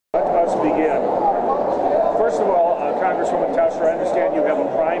Let us begin. First of all, Congresswoman Tauscher, I understand you have a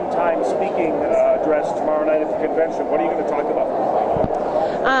prime-time speaking address tomorrow night at the convention. What are you going to talk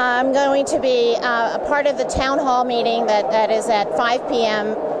about? I'm going to be a part of the town hall meeting that is at 5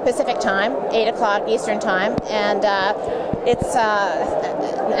 p.m. Pacific time, 8 o'clock Eastern time, and it's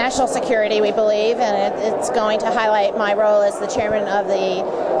national security, we believe, and it's going to highlight my role as the chairman of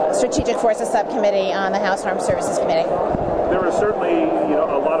the Strategic Forces Subcommittee on the House Armed Services Committee. There is certainly,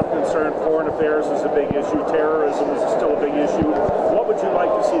 a lot of concern. Foreign affairs is a big issue. Terrorism is still a big issue. What would you like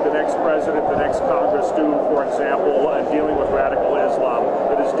to see the next president, the next Congress do, for example, in dealing with radical Islam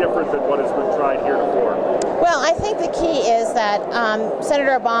that is different than what has been tried heretofore? Well, I think the key is that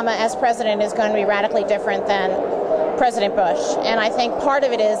Senator Obama as president is going to be radically different than President Bush. And I think part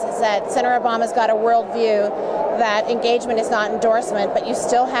of it is that Senator Obama's got a worldview that engagement is not endorsement, but you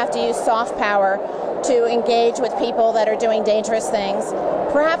still have to use soft power to engage with people that are doing dangerous things,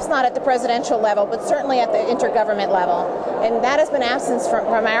 perhaps not at the presidential level, but certainly at the intergovernment level. And that has been absent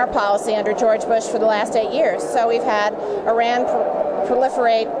from our policy under George Bush for the last 8 years. So we've had Iran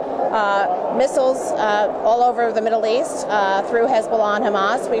proliferate missiles all over the Middle East through Hezbollah and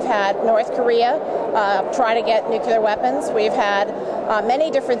Hamas. We've had North Korea try to get nuclear weapons. We've had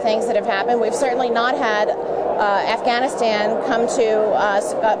many different things that have happened. We've certainly not had Afghanistan come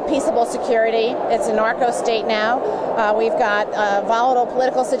to peaceable security. It's a narco state now. We've got a volatile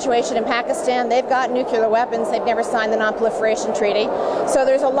political situation in Pakistan. They've got nuclear weapons. They've never signed the Non-Proliferation Treaty. So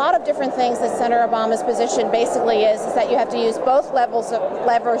there's a lot of different things that Senator Obama's position basically is that you have to use both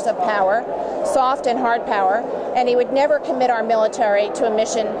levers of power, soft and hard power, and he would never commit our military to a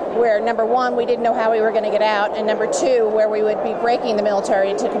mission where, number one, we didn't know how we were going to get out, and number two, where we would be breaking the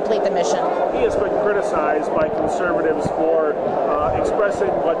military to complete the mission. He has been criticized by conservatives for expressing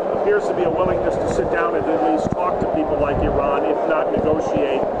what appears to be a willingness to sit down and at least talk to people like Iran, if not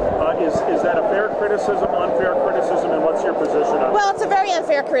negotiate. Is that a fair criticism, unfair criticism, and what's your position on it? Well, it's a very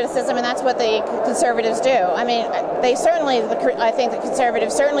unfair criticism, and that's what the conservatives do. I mean, I think the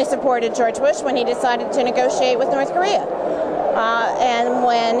conservatives certainly supported George Bush when he decided to negotiate with North Korea, and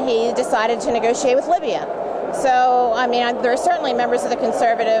when he decided to negotiate with Libya. So, I mean, there are certainly members of the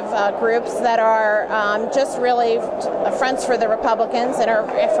conservative groups that are just really fronts for the Republicans and are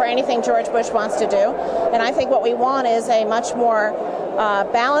for anything George Bush wants to do. And I think what we want is a much more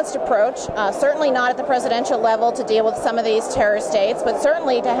balanced approach, certainly not at the presidential level to deal with some of these terror states, but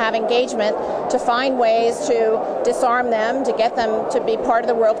certainly to have engagement, to find ways to disarm them, to get them to be part of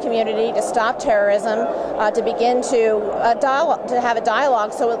the world community, to stop terrorism, to begin to have a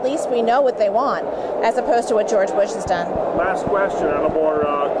dialogue so at least we know what they want, as opposed to what George Bush has done. Last question on a more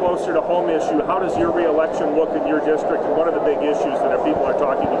closer to home issue. How does your re-election look in your district, and what are the big issues that people are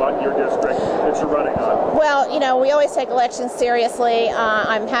talking about in your district that you're running on? Well, we always take elections seriously.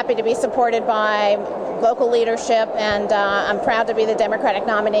 I'm happy to be supported by local leadership, and I'm proud to be the Democratic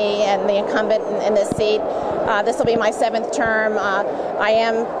nominee and the incumbent in this seat. This will be my 7th term. I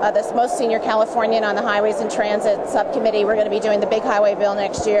am the most senior Californian on the Highways and Transit Subcommittee. We're going to be doing the big highway bill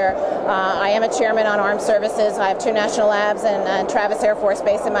next year. I am a chairman on Armed Services. I have 2 national labs and Travis Air Force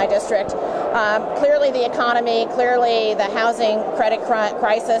Base in my district. Clearly the economy, clearly the housing credit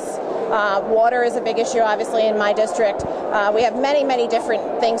crisis. Water is a big issue, obviously, in my district. We have many, many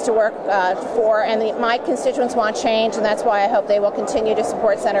different things to work for, and my constituents want change, and that's why I hope they will continue to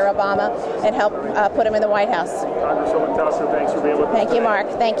support Senator Obama and help put him in the White House. Congresswoman Tauscher, thanks for being with us. Thank you, Mark.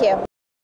 Thank you.